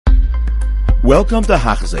Welcome to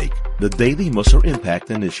Hachzik, the Daily Musar Impact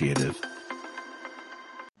Initiative.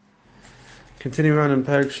 Continuing on in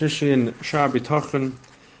Perek Shishi in Sha'ar Habitachon,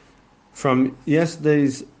 from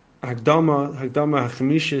yesterday's Hagdama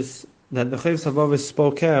Hachemishis, that the Chovos HaLevavos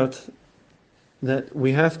spoke out that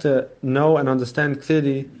we have to know and understand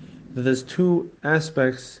clearly that there's two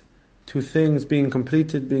aspects to things being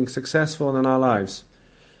completed, being successful in our lives.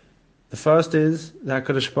 The first is that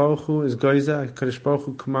HaKadosh Baruch Hu is Goiza, HaKadosh Baruch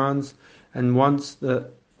Hu commands and wants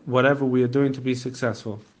whatever we are doing to be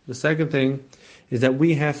successful. The second thing is that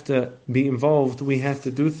we have to be involved, we have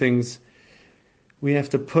to do things, we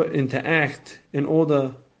have to put into act in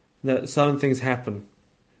order that certain things happen.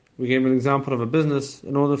 We gave an example of a business.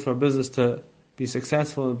 In order for a business to be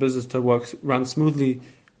successful and a business to run smoothly,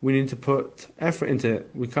 we need to put effort into it.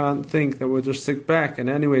 We can't think that we'll just sit back and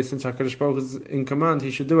anyway, since HaKadosh Baruch Hu is in command,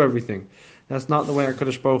 He should do everything. That's not the way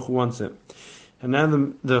HaKadosh Baruch Hu wants it. And now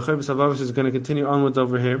the Chovos HaLevavos is going to continue onwards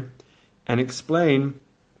over here and explain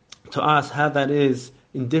to us how that is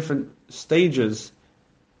in different stages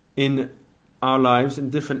in our lives, in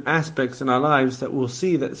different aspects in our lives, that we'll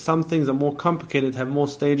see that some things are more complicated, have more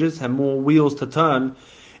stages, have more wheels to turn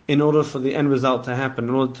in order for the end result to happen,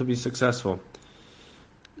 in order to be successful.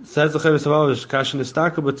 Says the Chovos HaLevavos,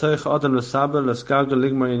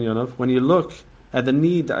 when you look at the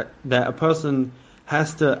need that a person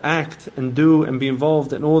has to act and do and be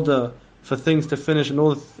involved in order for things to finish, in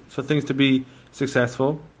order for things to be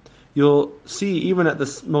successful, you'll see even at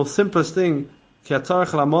the most simplest thing, when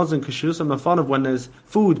there's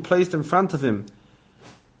food placed in front of him,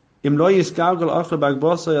 if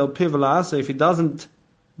he doesn't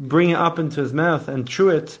bring it up into his mouth and chew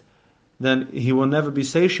it, then he will never be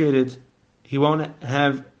satiated. He won't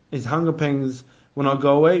have, his hunger pangs will not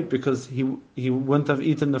go away because he wouldn't have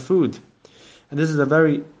eaten the food. And this is a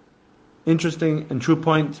very interesting and true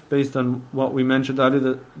point based on what we mentioned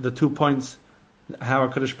earlier, the 2 points, how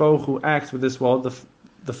HaKadosh Baruch Hu acts with this world.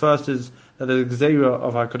 The first is that the Gzeira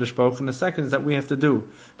of HaKadosh Baruch Hu, and the second is that we have to do.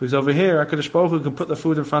 Because over here, HaKadosh Baruch Hu can put the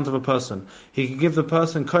food in front of a person. He can give the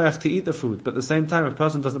person koyach to eat the food, but at the same time, if a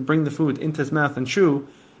person doesn't bring the food into his mouth and chew,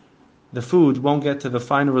 the food won't get to the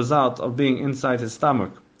final result of being inside his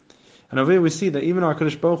stomach. And over here we see that even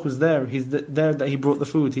HaKadosh Baruch Hu is there. He's there that He brought the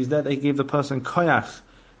food. He's there that He gave the person koyach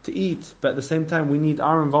to eat. But at the same time, we need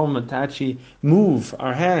our involvement to actually move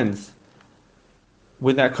our hands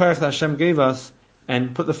with that koyach that Hashem gave us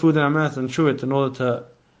and put the food in our mouth and chew it in order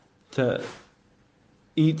to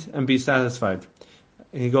eat and be satisfied.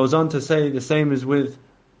 And he goes on to say the same is with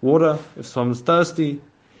water. If someone's thirsty,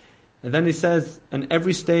 and then he says, and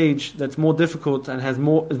every stage that's more difficult and is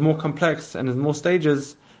more complex and has more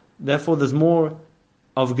stages, therefore there's more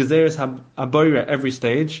of Gezeres HaBoira at every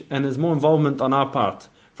stage, and there's more involvement on our part.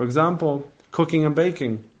 For example, cooking and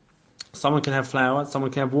baking. Someone can have flour,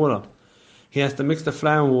 someone can have water. He has to mix the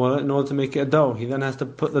flour and water in order to make it a dough. He then has to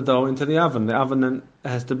put the dough into the oven. The oven then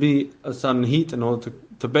has to be a certain heat in order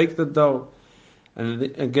to bake the dough. And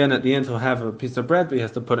again, at the end, he'll have a piece of bread, but he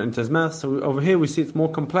has to put it into his mouth. So over here, we see it's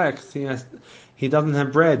more complex. He doesn't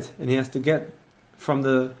have bread, and he has to get from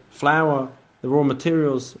the flour, the raw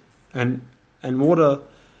materials, and water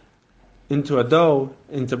into a dough,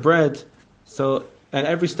 into bread. So at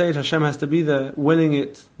every stage, Hashem has to be there, willing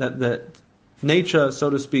it that nature, so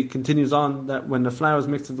to speak, continues on. That when the flour is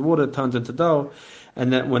mixed with the water, it turns into dough,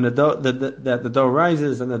 and that when the dough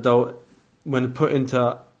rises, and the dough, when put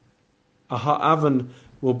into a hot oven,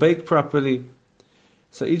 will bake properly.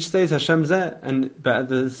 So each stage Hashem's there, but at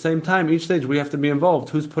the same time, each stage we have to be involved.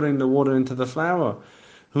 Who's putting the water into the flour?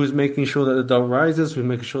 Who's making sure that the dough rises? Who's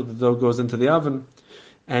making sure that the dough goes into the oven?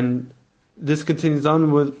 And this continues on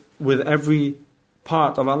with every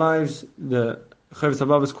part of our lives. The Chovos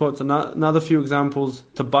HaLevavos quotes another few examples.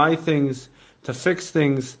 To buy things, to fix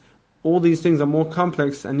things, all these things are more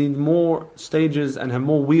complex and need more stages and have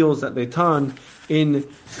more wheels that they turn in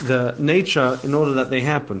the nature in order that they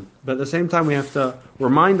happen. But at the same time, we have to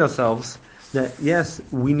remind ourselves that yes,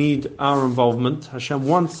 we need our involvement. Hashem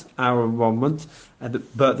wants our involvement,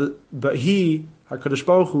 but He, HaKadosh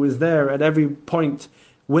Baruch Hu, is there at every point,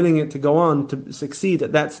 willing it to go on to succeed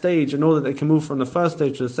at that stage in order that they can move from the first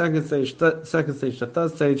stage to the second stage to the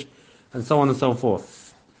third stage, and so on and so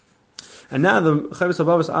forth. And now the Chovos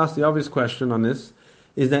HaLevavos asked the obvious question on this,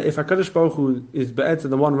 is that if HaKadosh Baruch Hu is Be'etzah,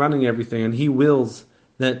 the one running everything, and He wills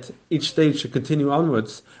that each stage should continue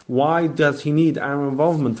onwards, why does He need our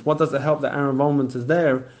involvement? What does it help that our involvement is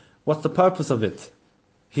there? What's the purpose of it?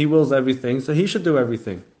 He wills everything, so He should do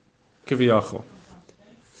everything. Kiviyachol.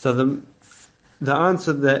 So the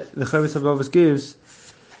answer that the Chovos HaLevavos gives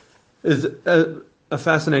is a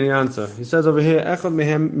fascinating answer. He says over here, Echad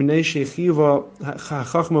mehem minei shechiva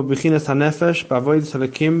chachma b'chinas hanefesh b'avodas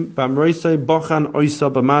halakim b'amroisei bochan oisa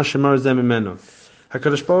b'ma shemar zeh mimeno.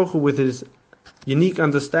 HaKadosh Baruch Hu, with his unique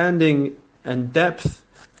understanding and depth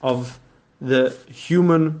of the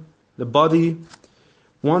human, the body,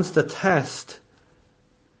 wants to test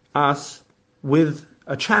us with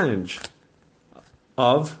a challenge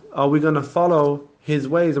of, are we going to follow his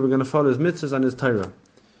ways, are we going to follow his mitzvahs and his Torah?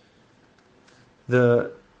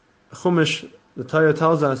 The Chumash, the Torah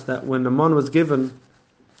tells us that when the man was given,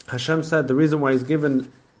 Hashem said the reason why he's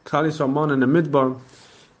given Klal Yisrael man in the Midbar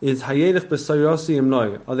is Hayedich b'Sayrosi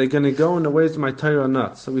imloi. Are they going to go in the ways of my Torah or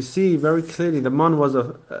not? So we see very clearly the man was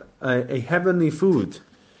a heavenly food,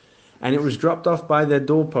 and it was dropped off by their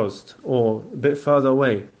doorpost or a bit further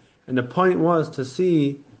away. And the point was to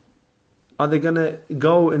see, are they going to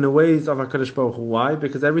go in the ways of HaKadosh Baruch Hu? Why?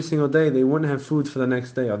 Because every single day they wouldn't have food for the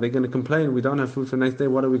next day. Are they going to complain, we don't have food for the next day,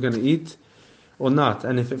 what are we going to eat? Or not?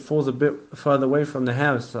 And if it falls a bit further away from the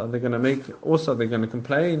house, are they going to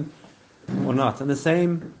complain or not? And the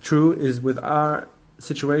same true is with our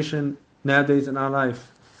situation nowadays in our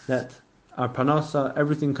life, that our parnasa,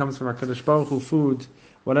 everything comes from HaKadosh Baruch Hu, food,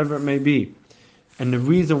 whatever it may be. And the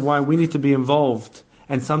reason why we need to be involved,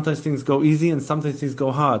 and sometimes things go easy and sometimes things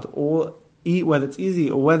go hard, or eat whether it's easy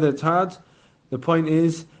or whether it's hard, the point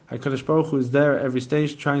is HaKadosh Baruch Hu is there at every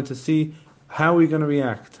stage trying to see how are we going to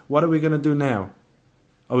react, what are we going to do now?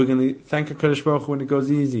 Are we going to thank HaKadosh Baruch Hu when it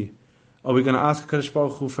goes easy? Are we going to ask HaKadosh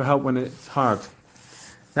Baruch Hu for help when it's hard?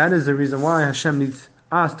 That is the reason why Hashem needs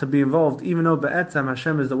us to be involved, even though Be'etzem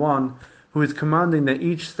Hashem is the one who is commanding that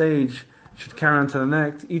each stage should carry on to the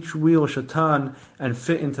next, each wheel should turn and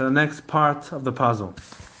fit into the next part of the puzzle.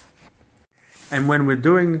 And when we're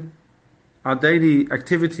doing our daily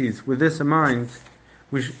activities with this in mind,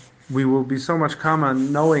 we will be so much calmer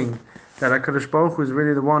knowing that HaKadosh Baruch Hu is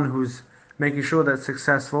really the one who's making sure that it's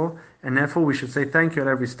successful, and therefore we should say thank you at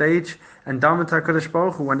every stage, and daven to HaKadosh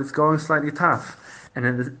Baruch Hu when it's going slightly tough.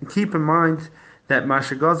 And keep in mind that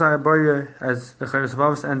Mashagaza Abayah, as the Chayyos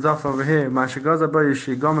Vavos ends off over here, Mashagaza Abayah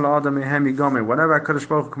Shigom La'adam Ehem Yigomeh. Whatever HaKadosh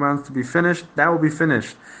Baruch Hu commands to be finished, that will be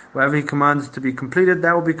finished. Whatever He commands to be completed,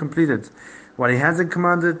 that will be completed. What He hasn't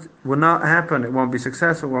commanded will not happen. It won't be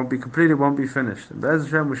successful, it won't be completed, it won't be finished. And Be'ez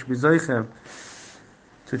Hashem, we should be zoichev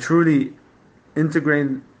to truly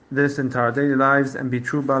integrate this into our daily lives and be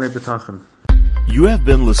true Baalei Bitachon. You have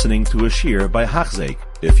been listening to a shir by Hachzeik.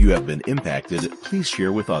 If you have been impacted, please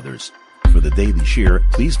share with others. For the daily shir,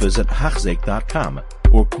 please visit Hachzeik.com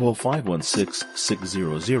or call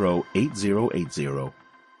 516-600-8080.